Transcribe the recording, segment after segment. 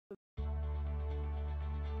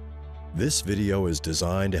This video is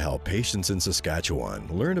designed to help patients in Saskatchewan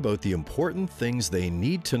learn about the important things they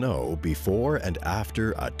need to know before and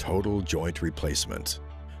after a total joint replacement.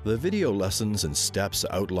 The video lessons and steps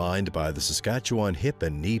outlined by the Saskatchewan Hip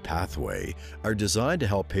and Knee Pathway are designed to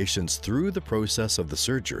help patients through the process of the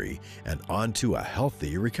surgery and onto a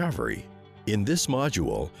healthy recovery. In this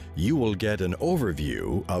module, you will get an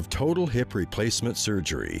overview of total hip replacement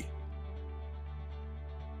surgery.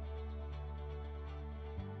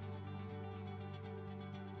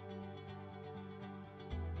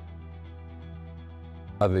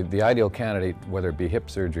 The ideal candidate, whether it be hip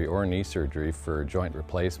surgery or knee surgery for joint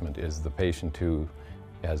replacement, is the patient who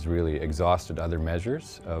has really exhausted other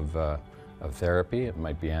measures of therapy. It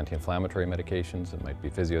might be anti-inflammatory medications, it might be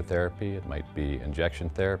physiotherapy, it might be injection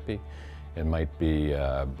therapy, it might be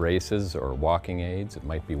braces or walking aids, it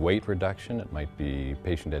might be weight reduction, it might be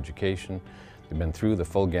patient education. They've been through the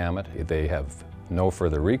full gamut. They have no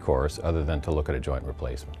further recourse other than to look at a joint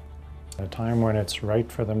replacement. A time when it's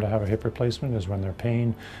right for them to have a hip replacement is when their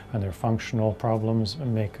pain and their functional problems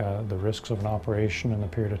make the risks of an operation and the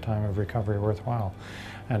period of time of recovery worthwhile.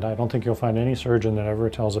 And I don't think you'll find any surgeon that ever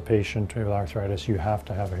tells a patient with arthritis, you have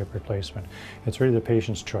to have a hip replacement. It's really the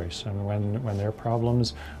patient's choice, and when their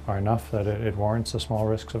problems are enough that it warrants the small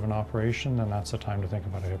risks of an operation, then that's the time to think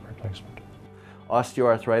about a hip replacement.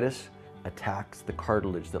 Osteoarthritis attacks the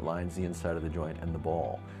cartilage that lines the inside of the joint and the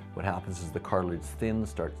ball. What happens is the cartilage thins,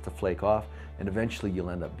 starts to flake off, and eventually you'll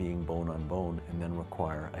end up being bone on bone and then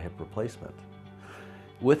require a hip replacement.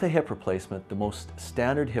 With a hip replacement, the most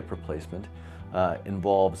standard hip replacement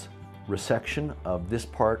involves resection of this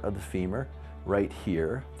part of the femur right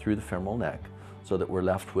here through the femoral neck so that we're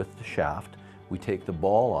left with the shaft. We take the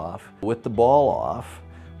ball off. With the ball off,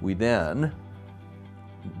 we then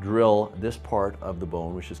drill this part of the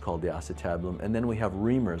bone, which is called the acetabulum, and then we have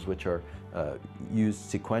reamers, which are used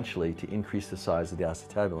sequentially to increase the size of the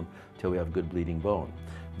acetabulum until we have good bleeding bone.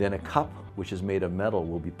 Then a cup, which is made of metal,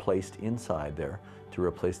 will be placed inside there to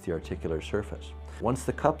replace the articular surface. Once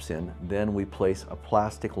the cup's in, then we place a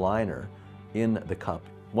plastic liner in the cup.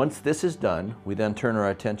 Once this is done, we then turn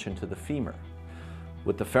our attention to the femur.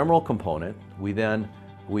 With the femoral component,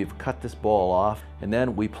 we've cut this ball off, and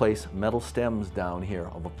then we place metal stems down here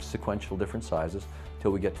of sequential different sizes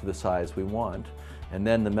till we get to the size we want. And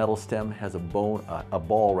then the metal stem has a ball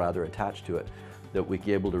attached to it that we can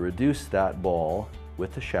be able to reduce that ball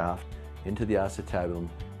with the shaft into the acetabulum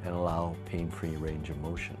and allow pain-free range of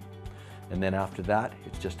motion. And then after that,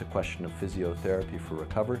 it's just a question of physiotherapy for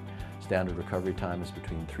recovery. Standard recovery time is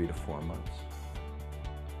between 3 to 4 months.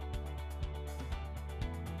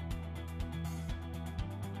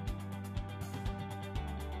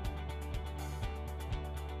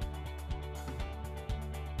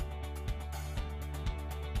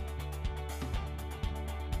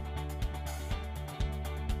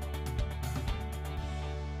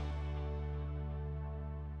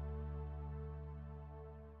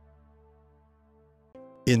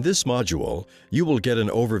 In this module, you will get an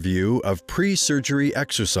overview of pre-surgery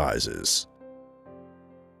exercises.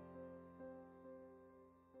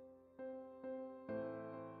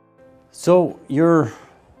 So your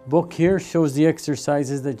book here shows the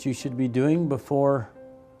exercises that you should be doing before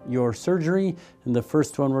your surgery, and the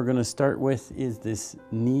first one we're going to start with is this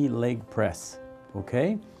knee leg press.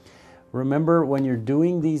 Okay? Remember, when you're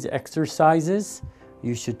doing these exercises,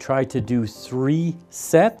 you should try to do 3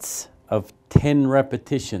 sets of 10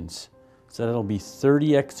 repetitions. So that'll be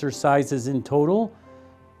 30 exercises in total.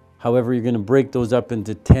 However, you're going to break those up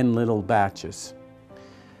into 10 little batches.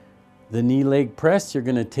 The knee leg press, you're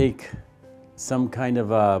going to take some kind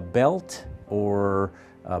of a belt or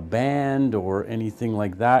a band or anything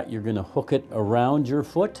like that. You're going to hook it around your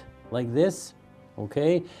foot like this,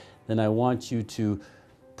 okay? Then I want you to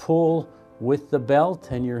pull with the belt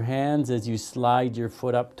and your hands as you slide your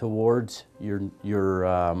foot up towards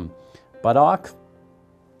your buttock.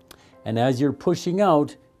 And as you're pushing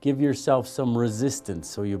out, give yourself some resistance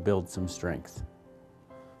so you build some strength.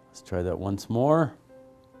 Let's try that once more.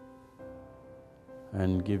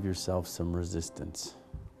 And give yourself some resistance.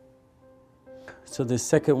 So the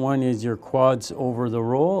second one is your quads over the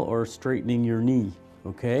roll or straightening your knee,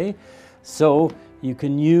 okay? So you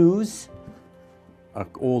can use an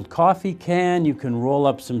old coffee can, you can roll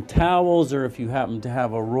up some towels, or if you happen to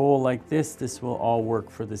have a roll like this will all work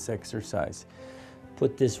for this exercise.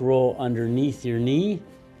 Put this roll underneath your knee,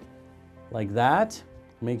 like that.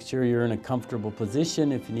 Make sure you're in a comfortable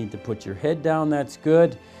position. If you need to put your head down, that's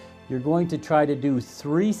good. You're going to try to do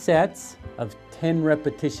 3 sets of 10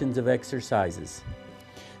 repetitions of exercises.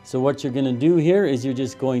 So what you're going to do here is you're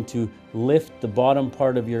just going to lift the bottom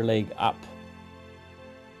part of your leg up.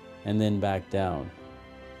 and then back down.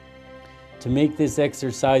 To make this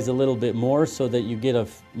exercise a little bit more so that you get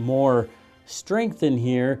more strength in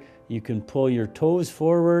here, you can pull your toes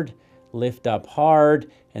forward, lift up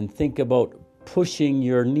hard, and think about pushing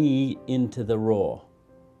your knee into the roll.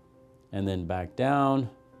 And then back down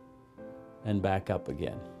and back up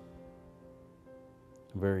again.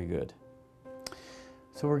 Very good.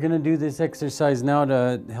 So we're going to do this exercise now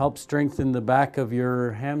to help strengthen the back of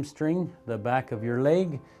your hamstring, the back of your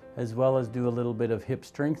leg, as well as do a little bit of hip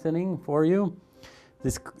strengthening for you.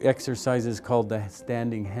 This exercise is called the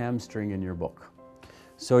standing hamstring in your book.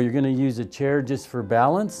 So you're going to use a chair just for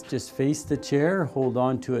balance. Just face the chair, hold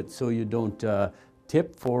on to it so you don't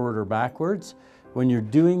tip forward or backwards. When you're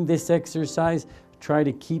doing this exercise, try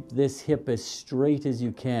to keep this hip as straight as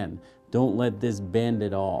you can. Don't let this bend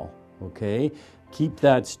at all, okay? Keep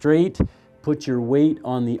that straight. Put your weight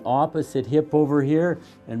on the opposite hip over here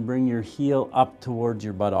and bring your heel up towards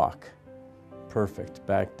your buttock. Perfect.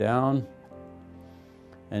 Back down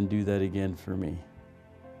and do that again for me.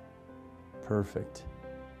 Perfect.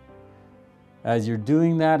 As you're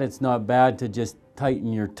doing that, it's not bad to just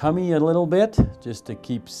tighten your tummy a little bit just to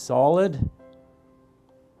keep solid.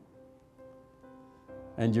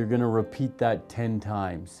 And you're going to repeat that 10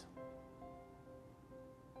 times.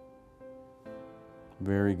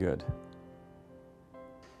 Very good.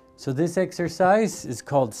 So this exercise is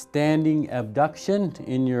called standing abduction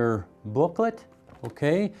in your booklet.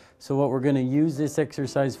 Okay, so what we're going to use this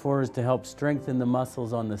exercise for is to help strengthen the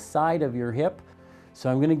muscles on the side of your hip. So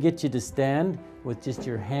I'm going to get you to stand with just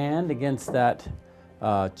your hand against that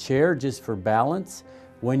chair just for balance.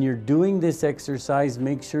 When you're doing this exercise,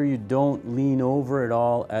 make sure you don't lean over at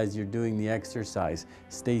all as you're doing the exercise.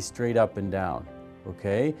 Stay straight up and down.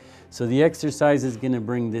 Okay, so the exercise is going to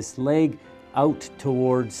bring this leg out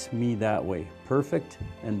towards me that way. Perfect.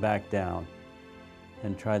 And back down.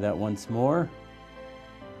 And try that once more.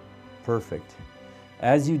 Perfect.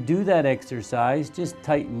 As you do that exercise, just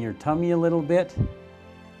tighten your tummy a little bit.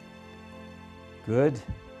 Good.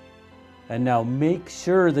 And now make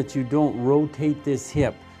sure that you don't rotate this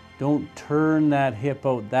hip. Don't turn that hip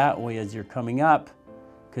out that way as you're coming up,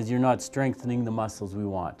 because you're not strengthening the muscles we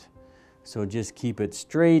want. So just keep it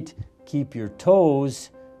straight. Keep your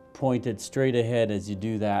toes pointed straight ahead as you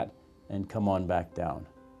do that, and come on back down.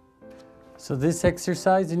 So this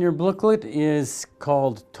exercise in your booklet is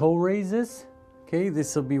called toe raises. Okay,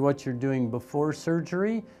 this will be what you're doing before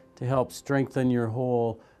surgery to help strengthen your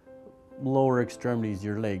whole lower extremities,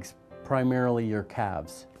 your legs, primarily your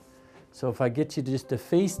calves. So if I get you just to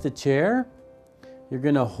face the chair, you're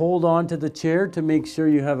going to hold on to the chair to make sure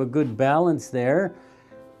you have a good balance there.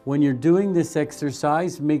 When you're doing this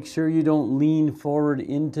exercise, make sure you don't lean forward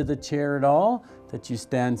into the chair at all, that you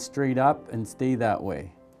stand straight up and stay that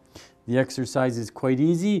way. The exercise is quite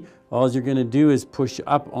easy. All you're going to do is push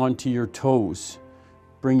up onto your toes.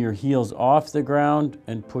 Bring your heels off the ground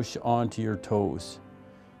and push onto your toes.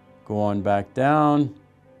 Go on back down.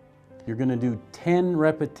 You're going to do 10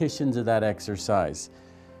 repetitions of that exercise.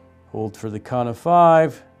 Hold for the count of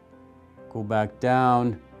 5. Go back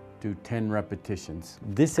down. Do 10 repetitions.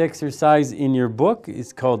 This exercise in your book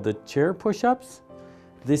is called the chair push-ups.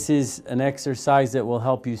 This is an exercise that will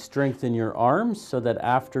help you strengthen your arms so that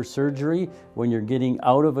after surgery, when you're getting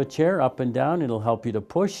out of a chair up and down, it'll help you to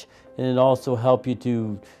push, and it'll also help you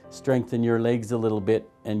to strengthen your legs a little bit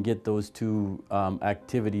and get those two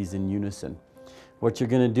activities in unison. What you're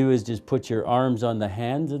going to do is just put your arms on the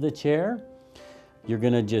hands of the chair. You're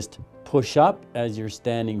going to just push up as you're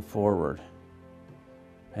standing forward.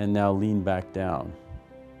 And now lean back down.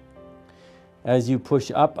 As you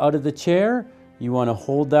push up out of the chair, you want to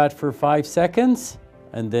hold that for 5 seconds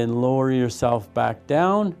and then lower yourself back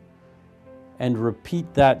down and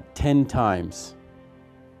repeat that 10 times.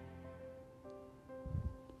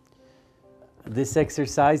 This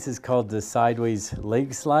exercise is called the sideways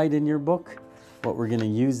leg slide in your book. What we're going to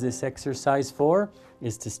use this exercise for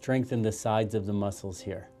is to strengthen the sides of the muscles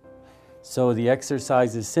here. So the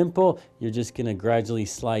exercise is simple. You're just going to gradually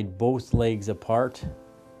slide both legs apart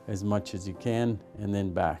as much as you can and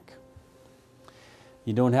then back.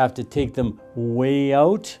 You don't have to take them way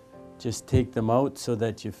out. Just take them out so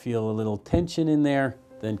that you feel a little tension in there,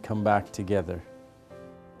 then come back together.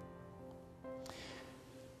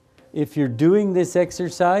 If you're doing this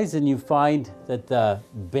exercise and you find that the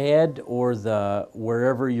bed or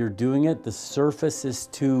wherever you're doing it, the surface is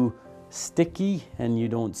too sticky and you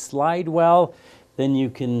don't slide well, then you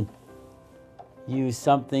can use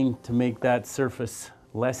something to make that surface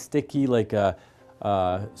less sticky, like a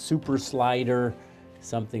super slider,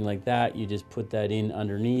 something like that. You just put that in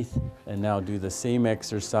underneath and now do the same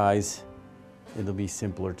exercise it'll be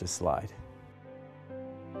simpler to slide.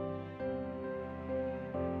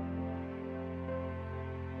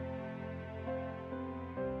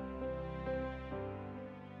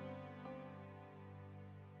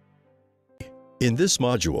 In this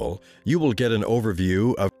module, you will get an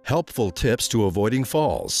overview of helpful tips to avoiding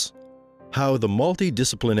falls, how the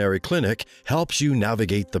multidisciplinary clinic helps you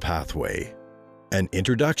navigate the pathway, an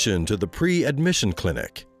introduction to the pre-admission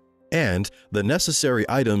clinic, and the necessary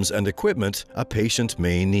items and equipment a patient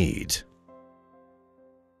may need.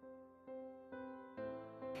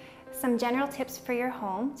 Some general tips for your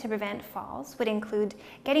home to prevent falls would include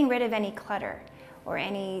getting rid of any clutter or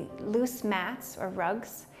any loose mats or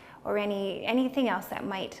rugs or anything else that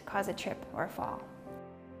might cause a trip or fall.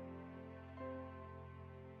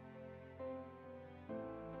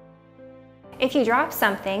 If you drop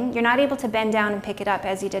something, you're not able to bend down and pick it up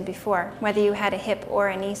as you did before, whether you had a hip or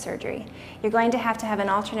a knee surgery. You're going to have an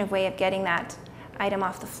alternative way of getting that item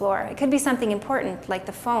off the floor. It could be something important like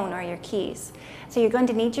the phone or your keys. So you're going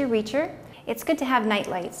to need your reacher. It's good to have night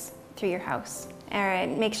lights through your house,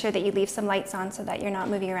 and make sure that you leave some lights on so that you're not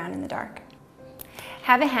moving around in the dark.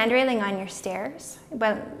 Have a hand railing on your stairs,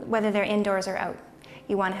 whether they're indoors or out.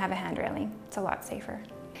 You want to have a hand railing. It's a lot safer.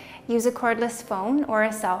 Use a cordless phone or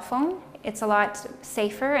a cell phone. It's a lot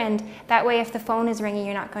safer, and that way if the phone is ringing,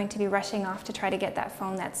 you're not going to be rushing off to try to get that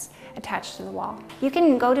phone that's attached to the wall. You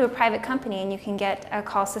can go to a private company and you can get a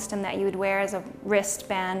call system that you would wear as a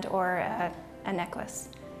wristband or a necklace.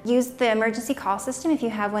 Use the emergency call system if you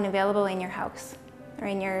have one available in your house or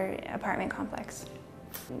in your apartment complex.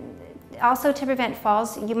 Also, to prevent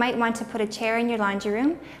falls, you might want to put a chair in your laundry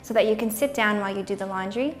room so that you can sit down while you do the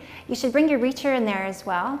laundry. You should bring your reacher in there as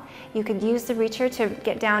well. You could use the reacher to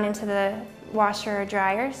get down into the washer or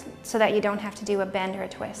dryer so that you don't have to do a bend or a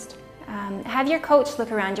twist. Have your coach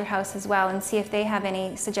look around your house as well and see if they have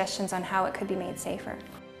any suggestions on how it could be made safer.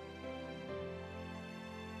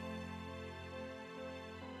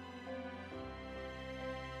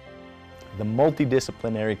 The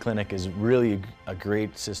multidisciplinary clinic is really a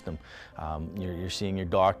great system. You're seeing your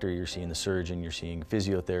doctor, you're seeing the surgeon, you're seeing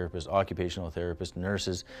physiotherapists, occupational therapists,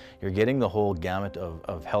 nurses. You're getting the whole gamut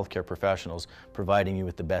of healthcare professionals providing you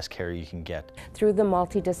with the best care you can get. Through the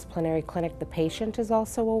multidisciplinary clinic, the patient is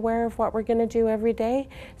also aware of what we're going to do every day,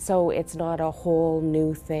 so it's not a whole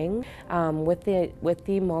new thing. With the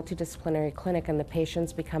multidisciplinary clinic and the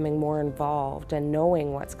patients becoming more involved and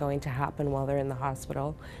knowing what's going to happen while they're in the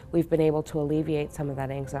hospital, we've been able to alleviate some of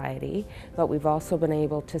that anxiety, but we've also been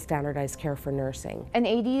able to standardize care for nursing. An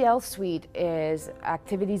ADL suite is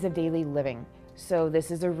activities of daily living. So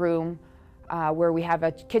this is a room where we have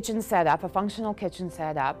a kitchen set up, a functional kitchen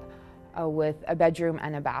set up with a bedroom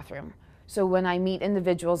and a bathroom. So when I meet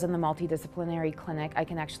individuals in the multidisciplinary clinic, I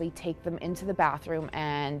can actually take them into the bathroom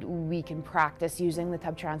and we can practice using the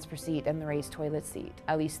tub transfer seat and the raised toilet seat.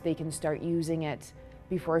 At least they can start using it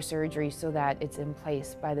before surgery so that it's in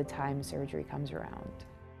place by the time surgery comes around.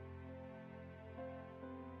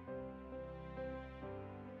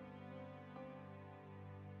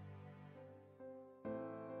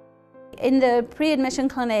 In the pre-admission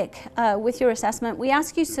clinic, with your assessment, we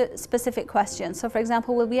ask you specific questions. So for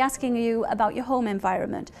example, we'll be asking you about your home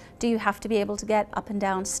environment. Do you have to be able to get up and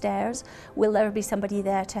down stairs? Will there be somebody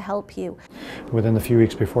there to help you? Within the few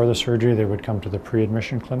weeks before the surgery, they would come to the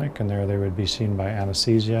pre-admission clinic, and there they would be seen by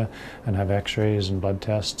anesthesia and have x-rays and blood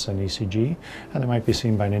tests and ECG. And they might be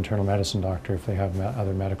seen by an internal medicine doctor if they have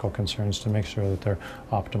other medical concerns to make sure that they're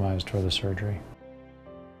optimized for the surgery.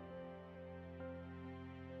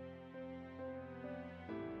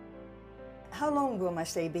 How long will my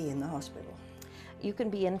stay be in the hospital? You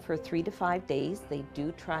can be in for 3 to 5 days. They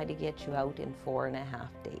do try to get you out in 4.5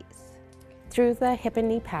 days. Through the hip and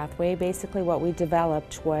knee pathway, basically what we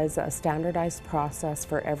developed was a standardized process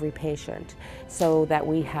for every patient, so that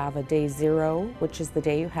we have a day 0, which is the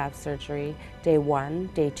day you have surgery, day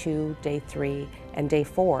 1, day 2, day 3, and day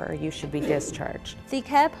 4 you should be discharged. The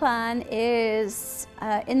care plan is,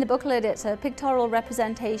 in the booklet, it's a pictorial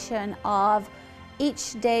representation of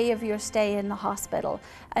each day of your stay in the hospital,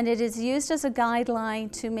 and it is used as a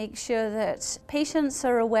guideline to make sure that patients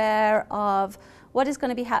are aware of what is going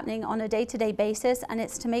to be happening on a day-to-day basis, and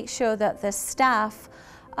it's to make sure that the staff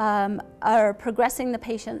are progressing the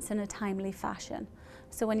patients in a timely fashion.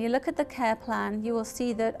 So when you look at the care plan, you will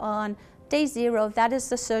see that on day 0, that is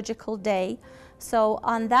the surgical day. So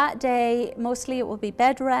on that day, mostly it will be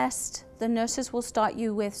bed rest, the nurses will start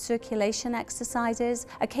you with circulation exercises.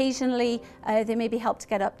 Occasionally, they may be helped to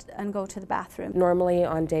get up and go to the bathroom. Normally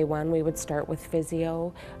on day one, we would start with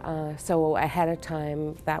physio. So ahead of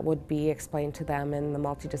time, that would be explained to them in the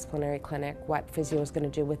multidisciplinary clinic, what physio is going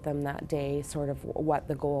to do with them that day, sort of what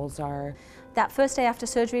the goals are. That first day after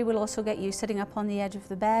surgery, we'll also get you sitting up on the edge of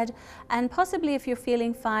the bed, and possibly if you're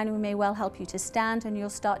feeling fine, we may well help you to stand, and you'll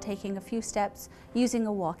start taking a few steps using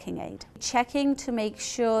a walking aid. Checking to make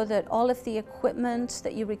sure that all of the equipment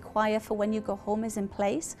that you require for when you go home is in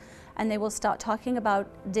place, and they will start talking about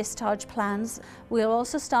discharge plans. We'll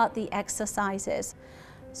also start the exercises.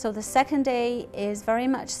 So the second day is very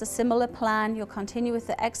much the similar plan. You'll continue with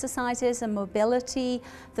the exercises and mobility.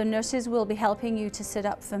 The nurses will be helping you to sit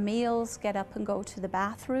up for meals, get up and go to the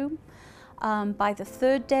bathroom. By the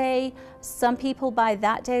third day, some people by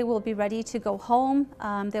that day will be ready to go home.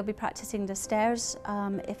 They'll be practicing the stairs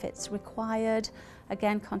if it's required.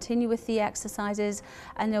 Again, continue with the exercises,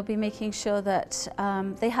 and they'll be making sure that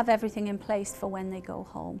they have everything in place for when they go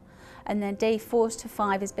home. And then day 4 to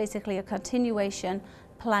 5 is basically a continuation,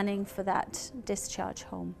 planning for that discharge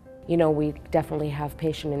home. You know, we definitely have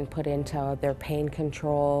patient input into their pain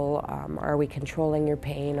control. Are we controlling your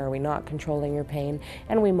pain? Are we not controlling your pain?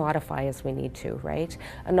 And we modify as we need to, right?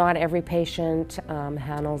 Not every patient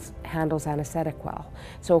handles anesthetic well.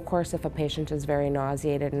 So of course, if a patient is very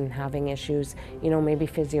nauseated and having issues, you know, maybe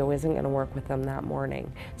physio isn't going to work with them that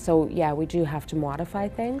morning. So yeah, we do have to modify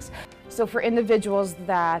things. So for individuals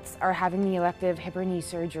that are having the elective hip or knee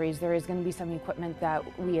surgeries, there is going to be some equipment that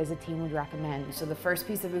we as a team would recommend. So the first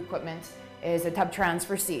piece of equipment is a tub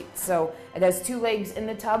transfer seat. So it has 2 legs in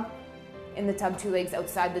the tub, 2 legs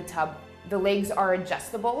outside the tub. The legs are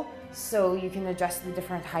adjustable, so you can adjust the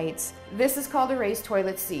different heights. This is called a raised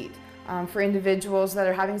toilet seat. For individuals that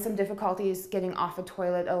are having some difficulties getting off a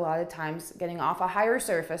toilet, a lot of times getting off a higher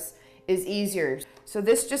surface is easier. So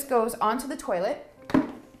this just goes onto the toilet,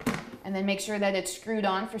 and then make sure that it's screwed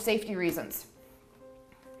on for safety reasons.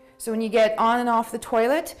 So when you get on and off the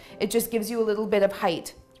toilet, it just gives you a little bit of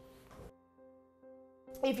height.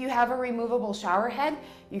 If you have a removable shower head,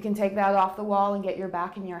 you can take that off the wall and get your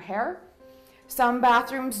back and your hair. Some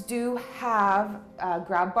bathrooms do have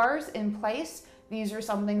grab bars in place. These are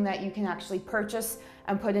something that you can actually purchase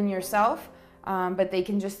and put in yourself, but they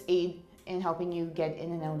can just aid in helping you get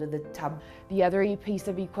in and out of the tub. The other piece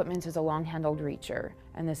of equipment is a long-handled reacher,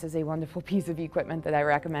 and this is a wonderful piece of equipment that I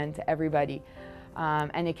recommend to everybody.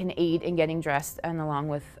 And it can aid in getting dressed and along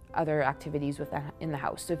with other activities in the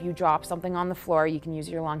house. So if you drop something on the floor, you can use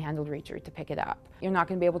your long-handled reacher to pick it up. You're not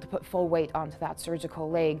going to be able to put full weight onto that surgical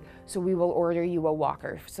leg, so we will order you a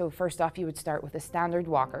walker. So first off, you would start with a standard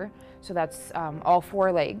walker, so that's all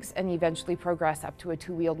 4 legs, and eventually progress up to a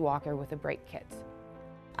 2-wheeled walker with a brake kit.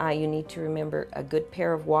 You need to remember a good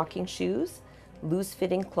pair of walking shoes,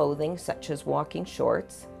 loose-fitting clothing such as walking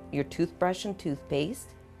shorts, your toothbrush and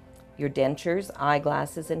toothpaste, your dentures,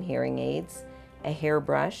 eyeglasses and hearing aids, a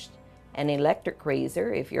hairbrush, an electric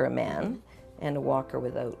razor if you're a man, and a walker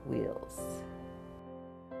without wheels.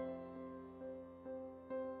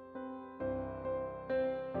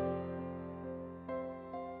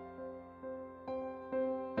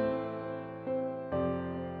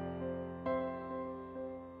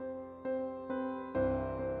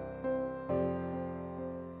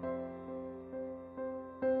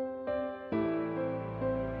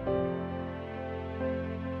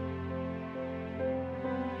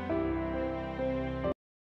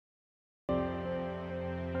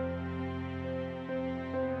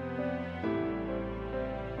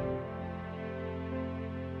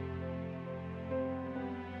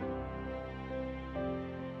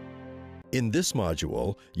 In this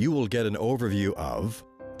module, you will get an overview of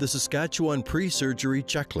the Saskatchewan pre-surgery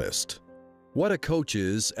checklist, what a coach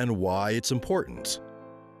is and why it's important.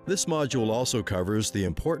 This module also covers the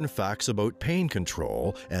important facts about pain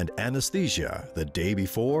control and anesthesia the day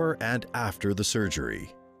before and after the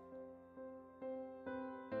surgery.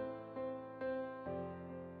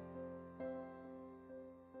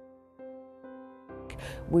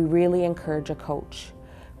 We really encourage a coach.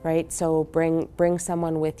 Right, so bring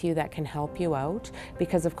someone with you that can help you out,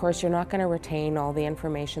 because of course you're not going to retain all the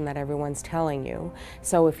information that everyone's telling you.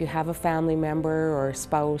 So if you have a family member or a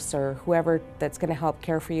spouse or whoever that's going to help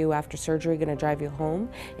care for you after surgery, going to drive you home,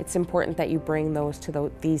 it's important that you bring those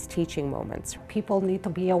to these teaching moments. People need to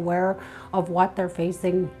be aware of what they're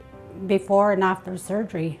facing before and after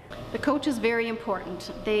surgery. The coach is very important.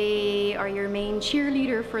 They are your main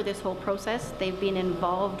cheerleader for this whole process. They've been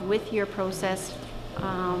involved with your process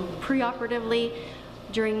preoperatively,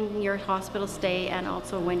 during your hospital stay and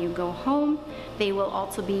also when you go home. They will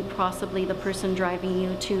also be possibly the person driving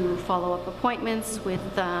you to follow-up appointments with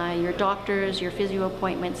your doctors, your physio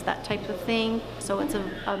appointments, that type of thing. So it's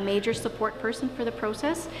a major support person for the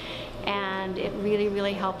process, and it really,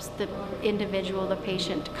 really helps the individual, the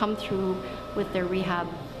patient, come through with their rehab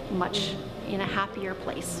much in a happier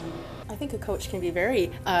place. I think a coach can be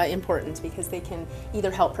very important because they can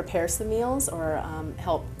either help prepare some meals or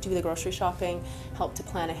help do the grocery shopping, help to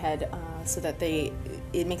plan ahead so that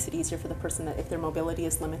it makes it easier for the person that if their mobility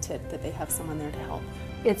is limited, that they have someone there to help.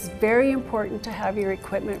 It's very important to have your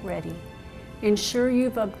equipment ready. Ensure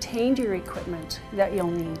you've obtained your equipment that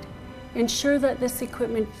you'll need. Ensure that this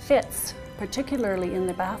equipment fits, particularly in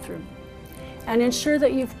the bathroom. And ensure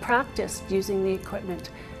that you've practiced using the equipment,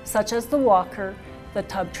 such as the walker, the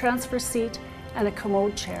tub transfer seat, and a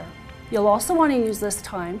commode chair. You'll also want to use this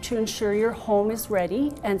time to ensure your home is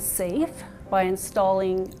ready and safe by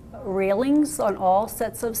installing railings on all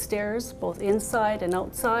sets of stairs, both inside and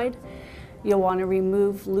outside. You'll want to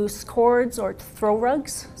remove loose cords or throw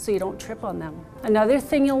rugs so you don't trip on them. Another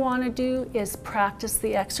thing you'll want to do is practice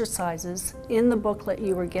the exercises in the booklet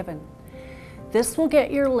you were given. This will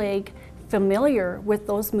get your leg familiar with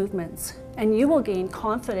those movements, and you will gain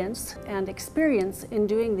confidence and experience in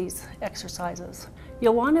doing these exercises.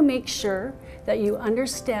 You'll want to make sure that you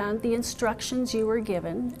understand the instructions you were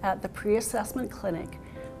given at the pre-assessment clinic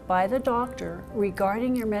by the doctor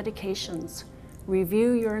regarding your medications.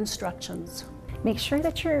 Review your instructions. Make sure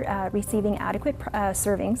that you're receiving adequate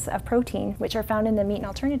servings of protein, which are found in the Meat and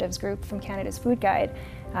Alternatives group from Canada's Food Guide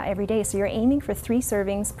every day. So you're aiming for 3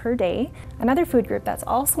 servings per day. Another food group that's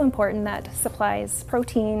also important that supplies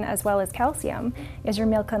protein as well as calcium is your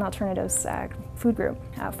Milk and Alternatives food group.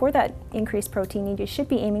 For that increased protein need, you should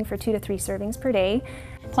be aiming for 2 to 3 servings per day.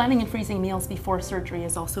 Planning and freezing meals before surgery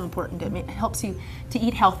is also important. It helps you to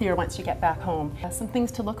eat healthier once you get back home. Some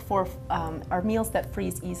things to look for are meals that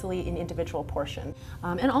freeze easily in individual portion.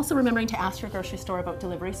 And also remembering to ask your grocery store about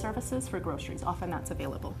delivery services for groceries. Often that's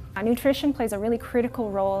available. Nutrition plays a really critical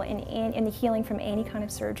role in the healing from any kind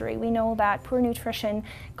of surgery. We know that poor nutrition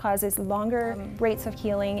causes longer rates of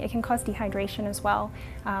healing. It can cause dehydration as well,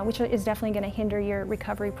 which is definitely going to hinder your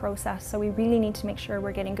recovery process. So we really need to make sure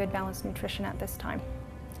we're getting good balanced nutrition at this time.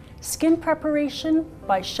 Skin preparation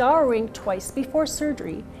by showering twice before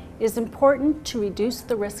surgery is important to reduce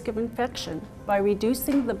the risk of infection by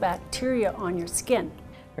reducing the bacteria on your skin.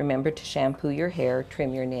 Remember to shampoo your hair,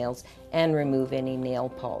 trim your nails, and remove any nail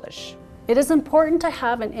polish. It is important to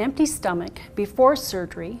have an empty stomach before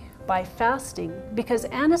surgery by fasting because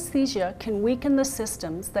anesthesia can weaken the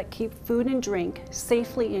systems that keep food and drink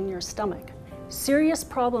safely in your stomach. Serious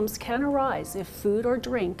problems can arise if food or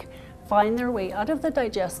drink find their way out of the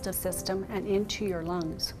digestive system and into your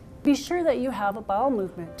lungs. Be sure that you have a bowel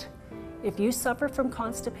movement. If you suffer from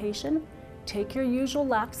constipation, take your usual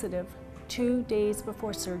laxative 2 days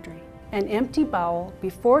before surgery. An empty bowel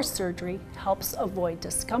before surgery helps avoid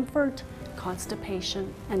discomfort,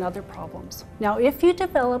 constipation, and other problems. Now, if you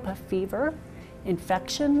develop a fever,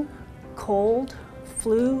 infection, cold,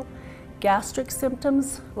 flu, gastric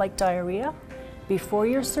symptoms like diarrhea before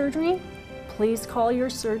your surgery, please call your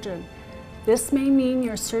surgeon. This may mean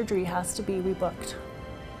your surgery has to be rebooked.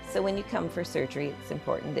 So when you come for surgery, it's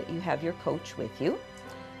important that you have your coach with you,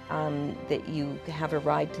 that you have a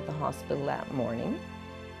ride to the hospital that morning,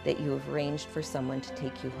 that you have arranged for someone to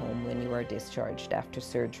take you home when you are discharged after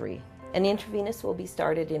surgery. An intravenous will be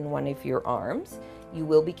started in one of your arms. You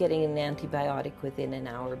will be getting an antibiotic within an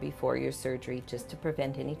hour before your surgery just to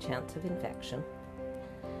prevent any chance of infection.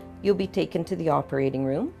 You'll be taken to the operating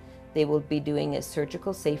room. They will be doing a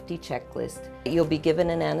surgical safety checklist. You'll be given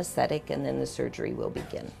an anesthetic and then the surgery will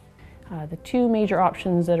begin. The 2 major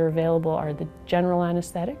options that are available are the general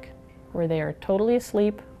anesthetic, where they are totally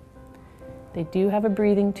asleep. They do have a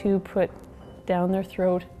breathing tube put down their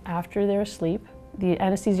throat after they're asleep. The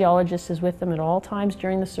anesthesiologist is with them at all times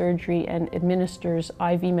during the surgery and administers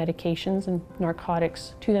IV medications and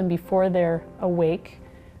narcotics to them before they're awake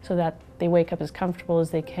so that they wake up as comfortable as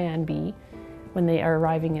they can be when they are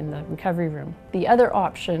arriving in the recovery room. The other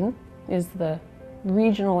option is the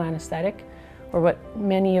regional anesthetic, or what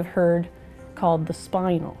many have heard called the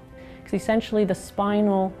spinal. Because essentially the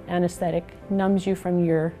spinal anesthetic numbs you from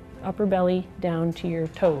your upper belly down to your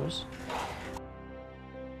toes.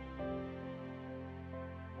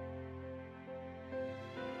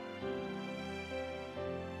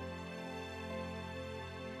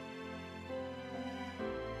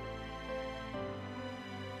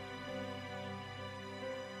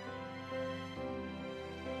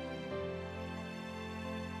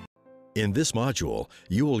 In this module,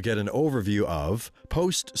 you will get an overview of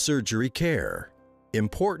post-surgery care,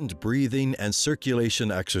 important breathing and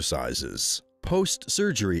circulation exercises,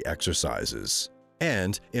 post-surgery exercises,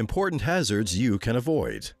 and important hazards you can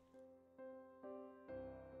avoid.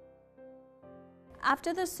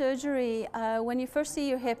 After the surgery, when you first see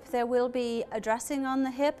your hip, there will be a dressing on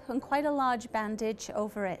the hip and quite a large bandage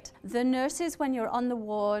over it. The nurses, when you're on the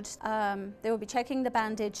ward, they will be checking the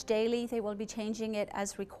bandage daily. They will be changing it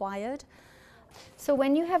as required. So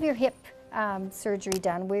when you have your hip surgery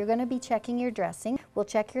done, we're going to be checking your dressing. We'll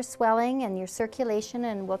check your swelling and your circulation,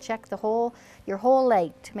 and we'll check your whole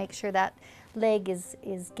leg to make sure that leg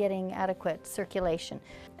is getting adequate circulation.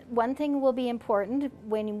 One thing will be important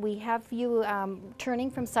when we have you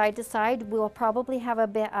turning from side to side, we'll probably have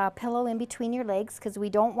a pillow in between your legs because we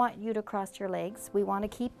don't want you to cross your legs. We want to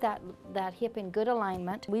keep that hip in good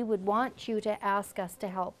alignment. We would want you to ask us to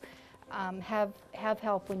help, have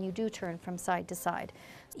help when you do turn from side to side.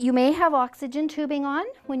 You may have oxygen tubing on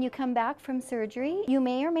when you come back from surgery. You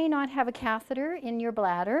may or may not have a catheter in your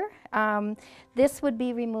bladder. This would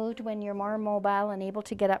be removed when you're more mobile and able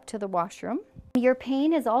to get up to the washroom. Your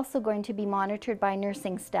pain is also going to be monitored by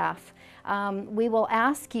nursing staff. We will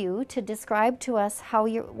ask you to describe to us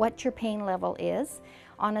what your pain level is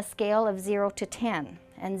on a scale of 0 to 10.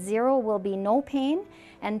 And 0 will be no pain,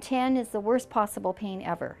 and 10 is the worst possible pain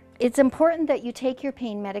ever. It's important that you take your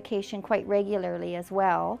pain medication quite regularly as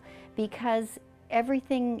well, because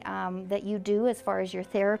everything that you do as far as your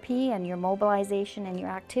therapy and your mobilization and your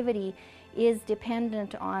activity is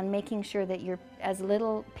dependent on making sure that you're as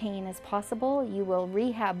little pain as possible. You will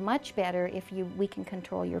rehab much better if we can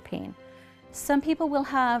control your pain. Some people will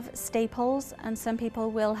have staples and some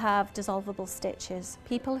people will have dissolvable stitches.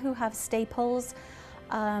 People who have staples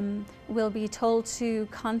will be told to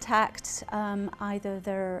contact either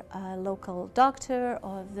their local doctor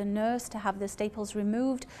or the nurse to have the staples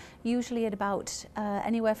removed, usually at about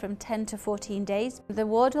anywhere from 10 to 14 days. The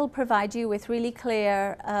ward will provide you with really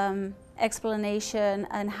clear explanation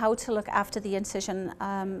and how to look after the incision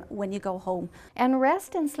when you go home. And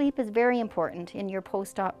rest and sleep is very important in your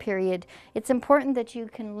post-op period. It's important that you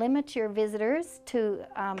can limit your visitors to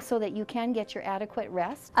so that you can get your adequate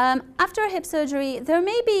rest. After a hip surgery, there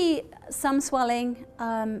may be some swelling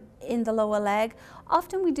in the lower leg.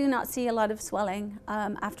 Often we do not see a lot of swelling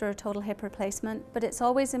after a total hip replacement, but it's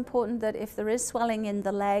always important that if there is swelling in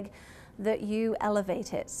the leg, that you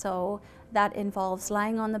elevate it. So that involves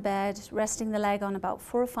lying on the bed, resting the leg on about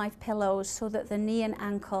 4 or 5 pillows so that the knee and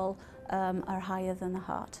ankle are higher than the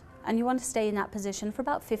heart. And you want to stay in that position for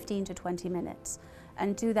about 15 to 20 minutes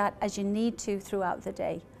and do that as you need to throughout the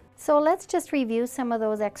day. So let's just review some of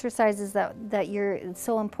those exercises that it's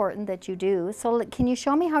so important that you do. So can you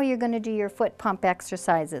show me how you're going to do your foot pump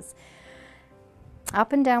exercises?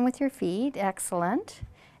 Up and down with your feet, excellent.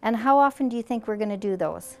 And how often do you think we're going to do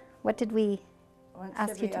those? What did we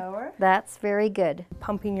ask you to? Hour. That's very good.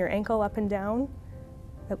 Pumping your ankle up and down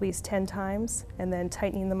at least 10 times, and then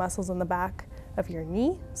tightening the muscles on the back of your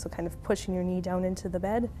knee, so kind of pushing your knee down into the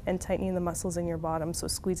bed and tightening the muscles in your bottom, so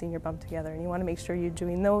squeezing your bum together. And you want to make sure you're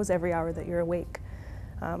doing those every hour that you're awake,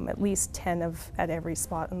 at least 10 at every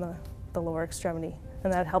spot in the lower extremity.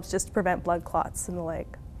 And that helps just to prevent blood clots in the leg.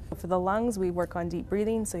 For the lungs, we work on deep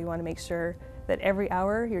breathing, so you want to make sure that every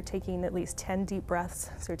hour you're taking at least 10 deep breaths.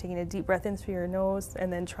 So you're taking a deep breath in through your nose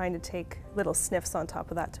and then trying to take little sniffs on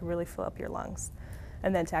top of that to really fill up your lungs.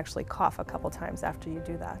 And then to actually cough a couple times after you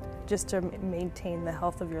do that, just to maintain the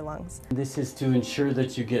health of your lungs. This is to ensure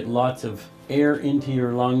that you get lots of air into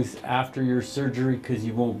your lungs after your surgery, because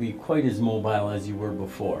you won't be quite as mobile as you were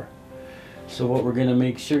before. So what we're going to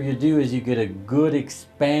make sure you do is you get a good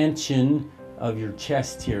expansion of your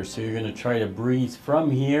chest here. So you're going to try to breathe from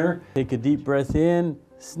here. Take a deep breath in,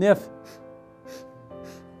 sniff.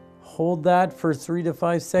 Hold that for 3 to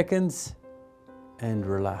 5 seconds and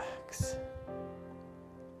relax.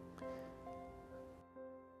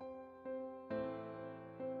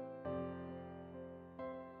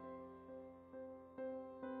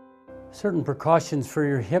 Certain precautions for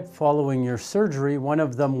your hip following your surgery. One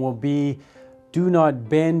of them will be, do not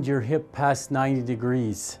bend your hip past 90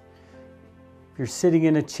 degrees. If you're sitting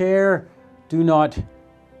in a chair, do not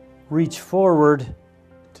reach forward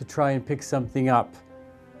to try and pick something up.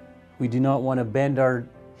 We do not want to bend our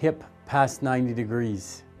hip past 90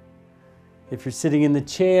 degrees. If you're sitting in the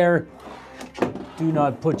chair, do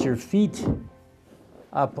not put your feet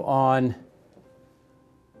up on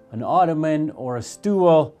an ottoman or a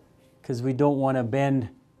stool, because we don't want to bend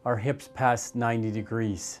our hips past 90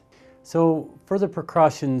 degrees. So further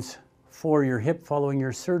precautions for your hip following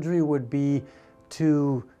your surgery would be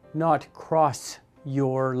to not cross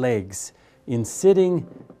your legs. In sitting,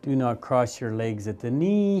 do not cross your legs at the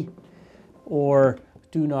knee, or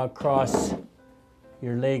do not cross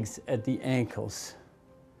your legs at the ankles.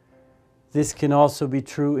 This can also be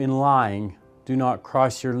true in lying. Do not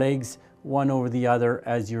cross your legs one over the other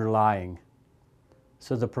as you're lying.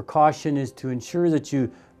 So the precaution is to ensure that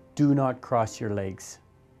you do not cross your legs.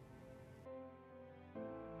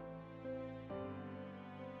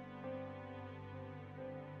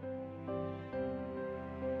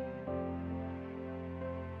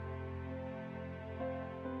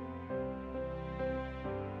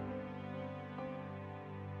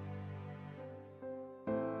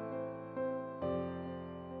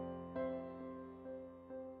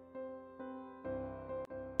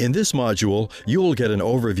 In this module, you will get an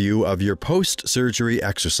overview of your post-surgery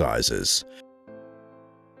exercises.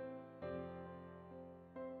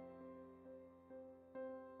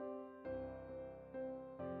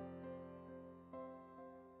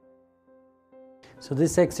 So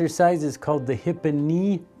this exercise is called the hip and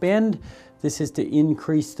knee bend. This is to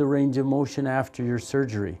increase the range of motion after your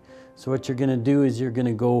surgery. So what you're going to do is you're going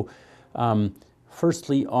to go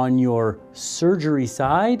firstly on your surgery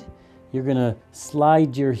side. You're going to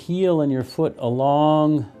slide your heel and your foot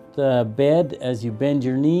along the bed as you bend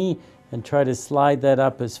your knee and try to slide that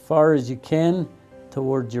up as far as you can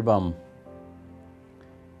towards your bum.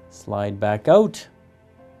 Slide back out.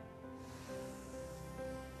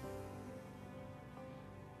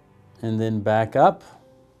 And then back up.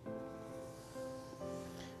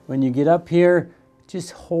 When you get up here,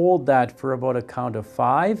 just hold that for about a count of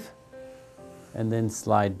 5 and then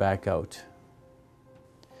slide back out.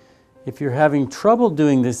 If you're having trouble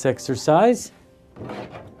doing this exercise,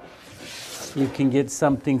 you can get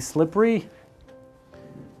something slippery,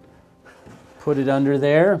 put it under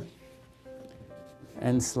there,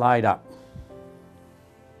 and slide up.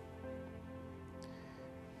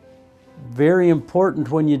 Very important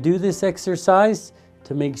when you do this exercise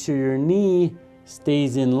to make sure your knee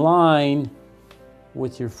stays in line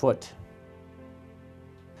with your foot.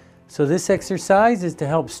 So this exercise is to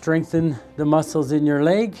help strengthen the muscles in your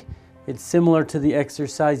leg. It's similar to the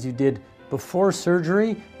exercise you did before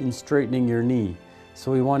surgery in straightening your knee.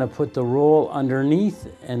 So we want to put the roll underneath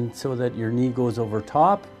and so that your knee goes over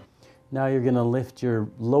top. Now you're going to lift your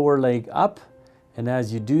lower leg up, and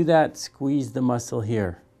as you do that, squeeze the muscle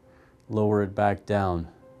here. Lower it back down.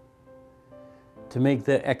 To make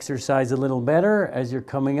the exercise a little better, as you're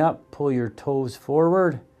coming up, pull your toes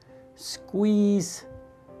forward, squeeze,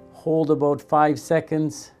 hold about 5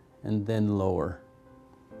 seconds, and then lower.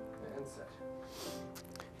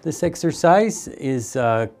 This exercise is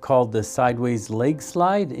called the sideways leg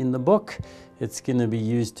slide in the book. It's going to be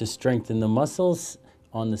used to strengthen the muscles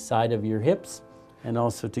on the side of your hips and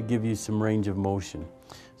also to give you some range of motion.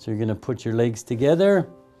 So you're going to put your legs together.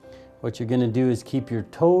 What you're going to do is keep your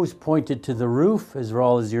toes pointed to the roof as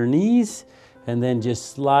well as your knees, and then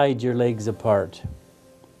just slide your legs apart.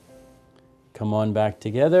 Come on back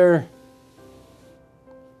together.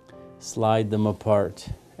 Slide them apart.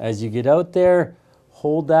 As you get out there,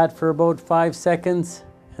 hold that for about 5 seconds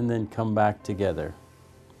and then come back together.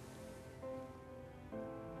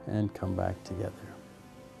 And come back together.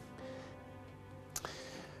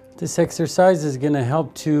 This exercise is going to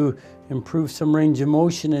help to improve some range of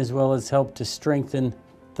motion as well as help to strengthen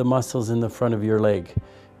the muscles in the front of your leg.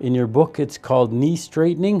 In your book, it's called knee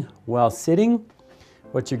straightening while sitting.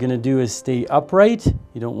 What you're going to do is stay upright.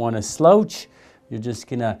 You don't want to slouch. You're just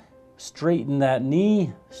going to straighten that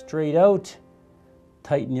knee straight out.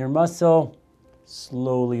 Tighten your muscle,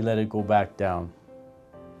 slowly let it go back down.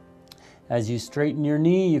 As you straighten your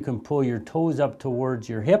knee, you can pull your toes up towards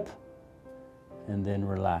your hip and then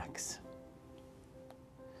relax.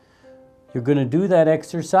 You're going to do that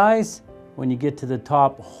exercise. When you get to the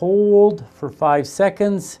top, hold for 5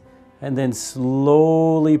 seconds and then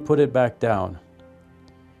slowly put it back down.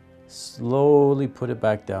 Slowly put it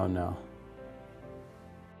back down now.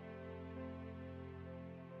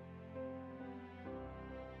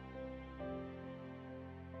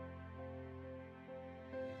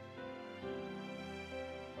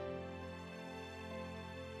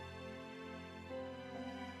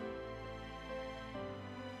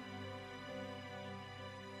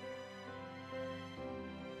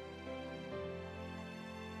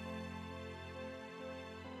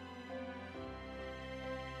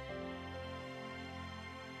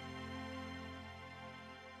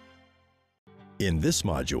 In this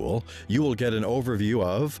module, you will get an overview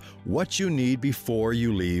of what you need before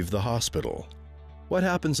you leave the hospital, what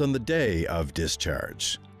happens on the day of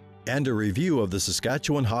discharge, and a review of the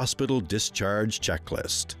Saskatchewan Hospital Discharge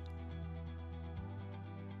Checklist.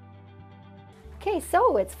 Okay,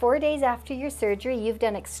 so it's 4 days after your surgery. You've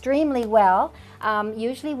done extremely well.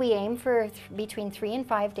 Usually we aim for between 3 and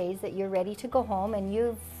 5 days that you're ready to go home, and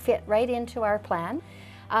you fit right into our plan.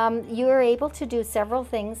 You were able to do several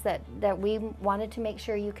things that we wanted to make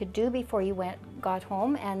sure you could do before you got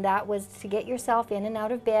home, and that was to get yourself in and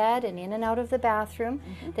out of bed and in and out of the bathroom,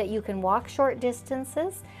 that you can walk short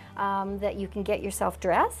distances, that you can get yourself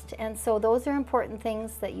dressed. And so those are important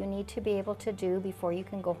things that you need to be able to do before you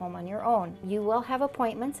can go home on your own. You will have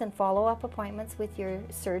appointments and follow-up appointments with your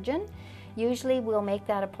surgeon. Usually we'll make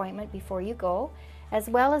that appointment before you go, as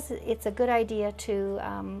well as it's a good idea to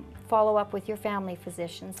follow up with your family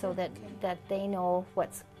physician so that they know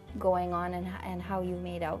what's going on and how you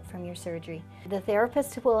made out from your surgery. The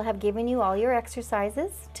therapist will have given you all your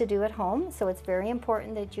exercises to do at home, so it's very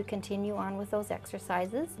important that you continue on with those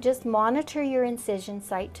exercises. Just monitor your incision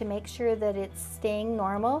site to make sure that it's staying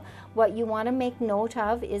normal. What you want to make note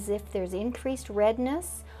of is if there's increased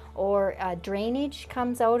redness or drainage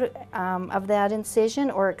comes out of that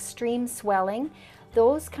incision, or extreme swelling.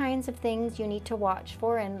 Those kinds of things you need to watch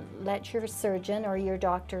for and let your surgeon or your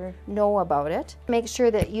doctor know about it. Make sure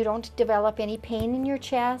that you don't develop any pain in your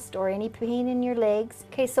chest or any pain in your legs.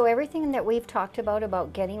 Okay, so everything that we've talked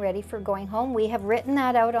about getting ready for going home, we have written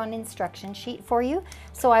that out on instruction sheet for you.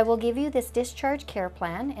 So I will give you this discharge care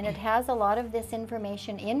plan, and it has a lot of this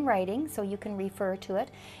information in writing so you can refer to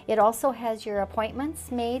it. It also has your appointments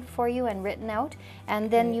made for you and written out, and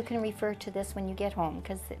then you can refer to this when you get home,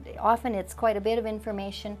 because often it's quite a bit of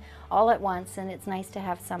information all at once, and it's nice to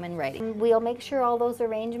have some in writing. We'll make sure all those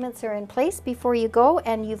arrangements are in place before you go,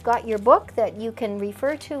 and you've got your book that you can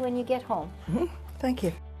refer to when you get home. Thank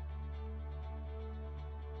you.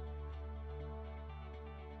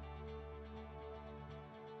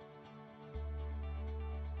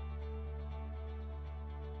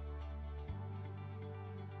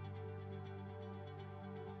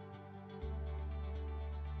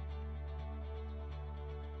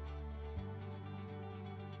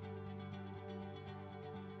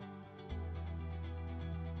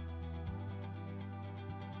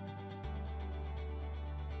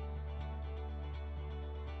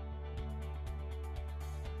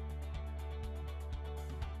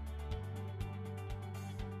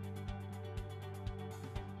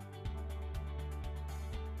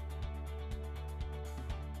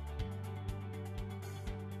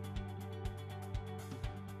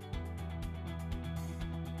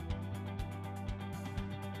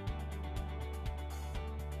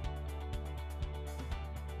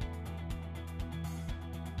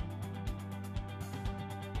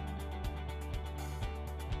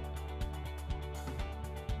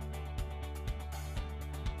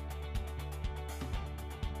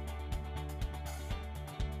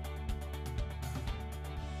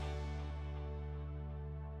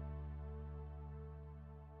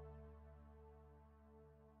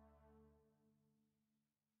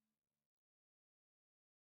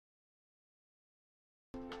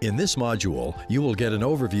 In this module, you will get an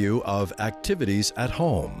overview of activities at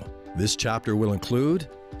home. This chapter will include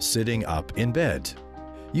sitting up in bed,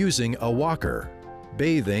 using a walker,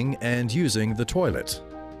 bathing and using the toilet,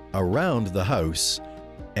 around the house,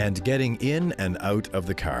 and getting in and out of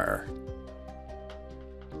the car.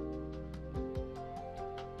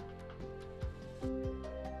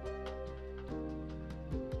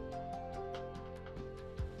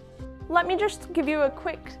 Let me just give you a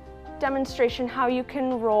quick demonstration how you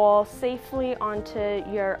can roll safely onto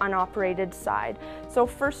your unoperated side. So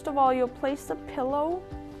first of all, you'll place a pillow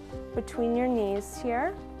between your knees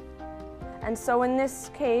here. And so in this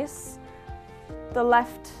case, the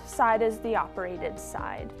left side is the operated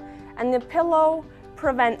side. And the pillow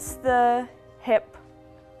prevents the hip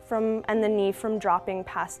and the knee from dropping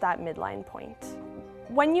past that midline point.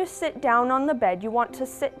 When you sit down on the bed, you want to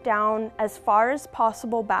sit down as far as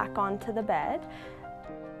possible back onto the bed.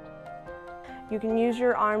 You can use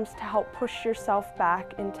your arms to help push yourself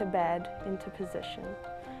back into bed, into position.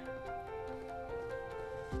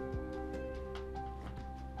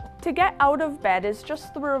 To get out of bed is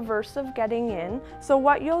just the reverse of getting in. So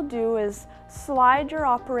what you'll do is slide your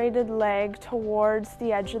operated leg towards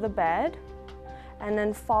the edge of the bed and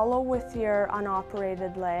then follow with your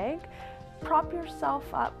unoperated leg. Prop yourself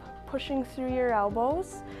up, pushing through your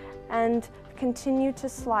elbows, and continue to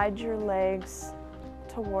slide your legs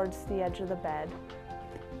towards the edge of the bed,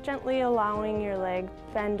 gently allowing your leg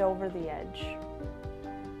bend over the edge.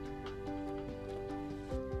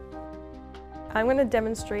 I'm going to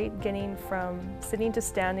demonstrate getting from sitting to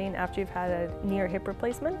standing after you've had a knee or hip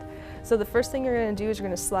replacement. So the first thing you're going to do is you're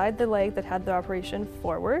going to slide the leg that had the operation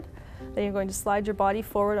forward. Then you're going to slide your body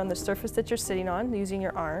forward on the surface that you're sitting on using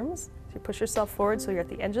your arms. So you push yourself forward so you're at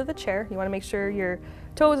the edge of the chair. You want to make sure your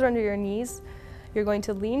toes are under your knees. You're going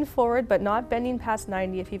to lean forward but not bending past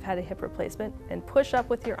 90 if you've had a hip replacement, and push up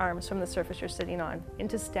with your arms from the surface you're sitting on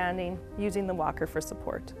into standing using the walker for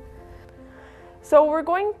support. So we're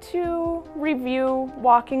going to review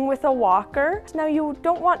walking with a walker. Now you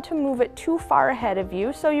don't want to move it too far ahead of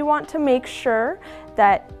you, so you want to make sure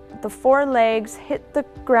that the 4 legs hit the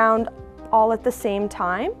ground all at the same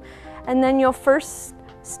time. And then you'll first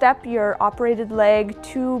step your operated leg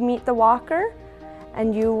to meet the walker,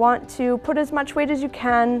 and you want to put as much weight as you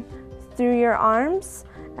can through your arms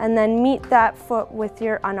and then meet that foot with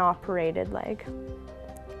your unoperated leg.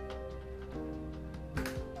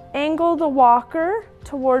 Angle the walker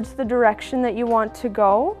towards the direction that you want to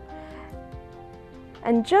go,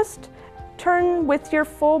 and just turn with your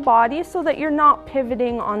full body so that you're not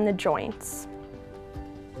pivoting on the joints.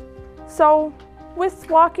 So with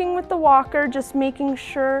walking with the walker, just making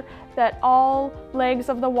sure that all legs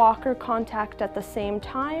of the walker contact at the same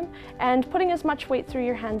time, and putting as much weight through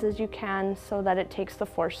your hands as you can so that it takes the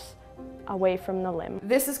force away from the limb.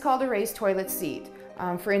 This is called a raised toilet seat.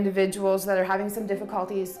 For individuals that are having some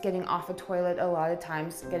difficulties getting off a toilet, a lot of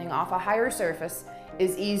times getting off a higher surface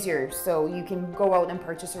is easier, so you can go out and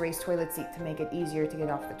purchase a raised toilet seat to make it easier to get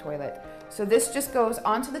off the toilet. So this just goes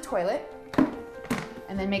onto the toilet,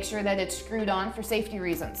 and then make sure that it's screwed on for safety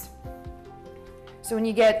reasons. So when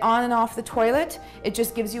you get on and off the toilet, it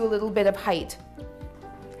just gives you a little bit of height.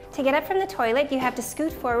 To get up from the toilet, you have to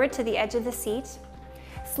scoot forward to the edge of the seat,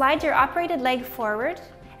 slide your operated leg forward,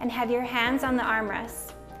 and have your hands on the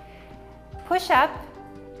armrests. Push up,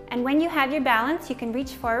 and when you have your balance, you can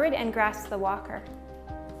reach forward and grasp the walker.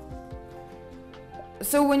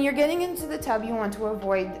 So when you're getting into the tub, you want to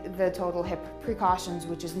avoid the total hip precautions,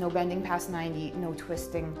 which is no bending past 90, no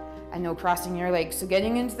twisting, and no crossing your legs. So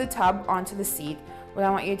getting into the tub, onto the seat, what I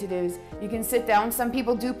want you to do is you can sit down. Some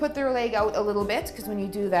people do put their leg out a little bit, because when you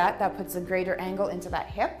do that, that puts a greater angle into that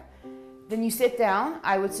hip. Then you sit down.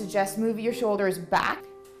 I would suggest move your shoulders back.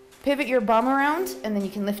 Pivot your bum around, and then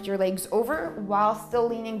you can lift your legs over while still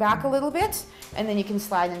leaning back a little bit, and then you can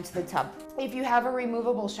slide into the tub. If you have a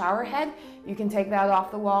removable shower head, you can take that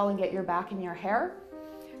off the wall and get your back and your hair.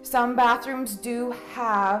 Some bathrooms do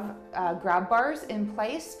have grab bars in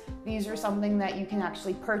place. These are something that you can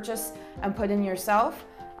actually purchase and put in yourself,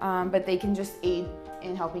 but they can just aid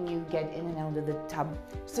in helping you get in and out of the tub.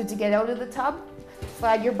 So to get out of the tub,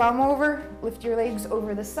 slide your bum over, lift your legs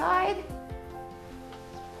over the side,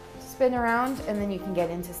 spin around, and then you can get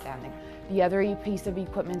into standing. The other piece of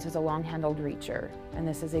equipment is a long-handled reacher, and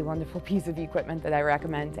this is a wonderful piece of equipment that I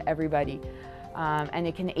recommend to everybody. And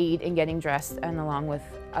it can aid in getting dressed and along with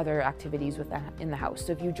other activities in the house.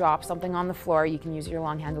 So if you drop something on the floor, you can use your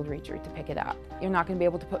long-handled reacher to pick it up. You're not going to be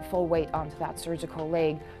able to put full weight onto that surgical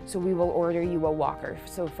leg, so we will order you a walker.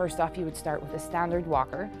 So first off, you would start with a standard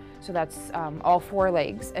walker, so that's all 4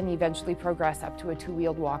 legs, and eventually progress up to a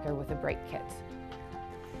 2-wheeled walker with a brake kit.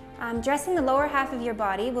 Dressing the lower half of your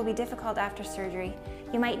body will be difficult after surgery.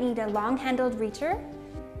 You might need a long-handled reacher,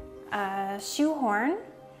 a shoe horn,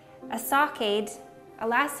 a sock aid,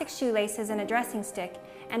 elastic shoelaces, and a dressing stick,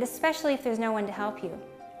 and especially if there's no one to help you.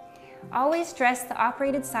 Always dress the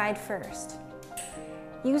operated side first.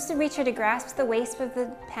 Use the reacher to grasp the waist of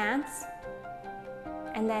the pants,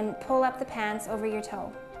 and then pull up the pants over your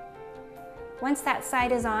toe. Once that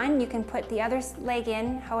side is on, you can put the other leg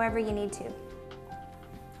in however you need to.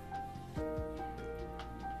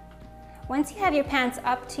 Once you have your pants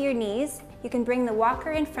up to your knees, you can bring the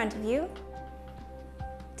walker in front of you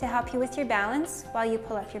to help you with your balance while you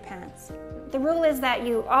pull up your pants. The rule is that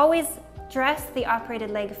you always dress the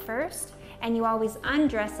operated leg first, and you always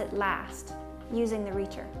undress it last, using the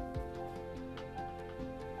reacher.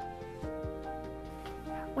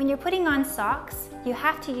 When you're putting on socks, you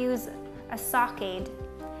have to use a sock aid,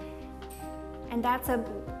 and that's a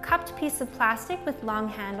cupped piece of plastic with long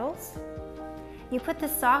handles. You put the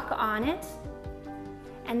sock on it,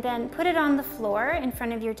 and then put it on the floor in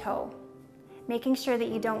front of your toe, making sure that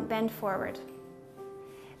you don't bend forward.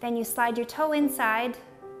 Then you slide your toe inside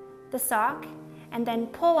the sock, and then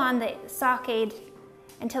pull on the sock aid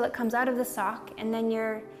until it comes out of the sock, and then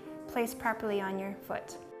you're placed properly on your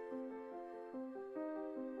foot.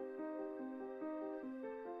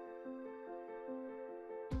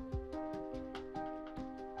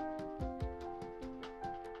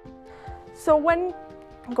 So when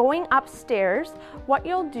going upstairs, what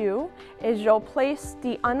you'll do is you'll place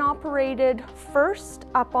the unoperated first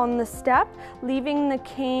up on the step, leaving the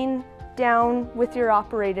cane down with your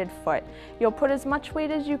operated foot. You'll put as much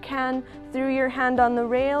weight as you can through your hand on the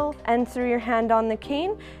rail and through your hand on the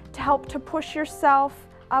cane to help to push yourself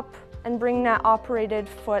up and bring that operated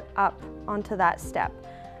foot up onto that step.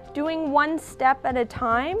 Doing one step at a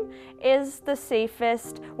time is the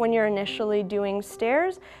safest when you're initially doing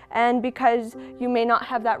stairs, and because you may not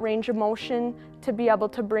have that range of motion to be able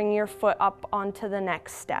to bring your foot up onto the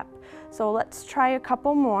next step. So let's try a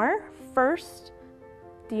couple more. First,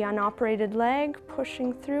 the unoperated leg,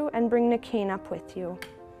 pushing through, and bring the cane up with you.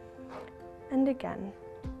 And again.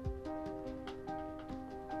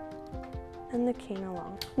 And the cane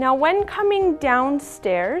along. Now when coming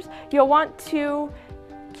downstairs, you'll want to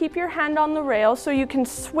keep your hand on the rail so you can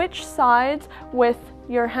switch sides with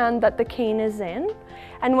your hand that the cane is in.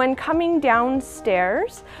 And when coming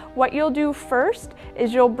downstairs, what you'll do first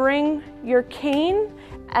is you'll bring your cane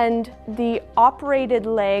and the operated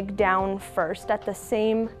leg down first at the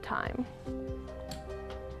same time.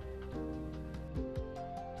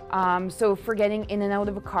 So for getting in and out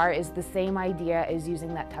of a car is the same idea as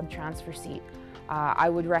using that tub transfer seat. I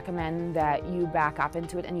would recommend that you back up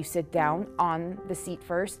into it and you sit down on the seat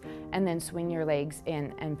first and then swing your legs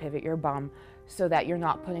in and pivot your bum so that you're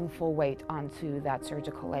not putting full weight onto that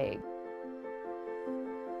surgical leg.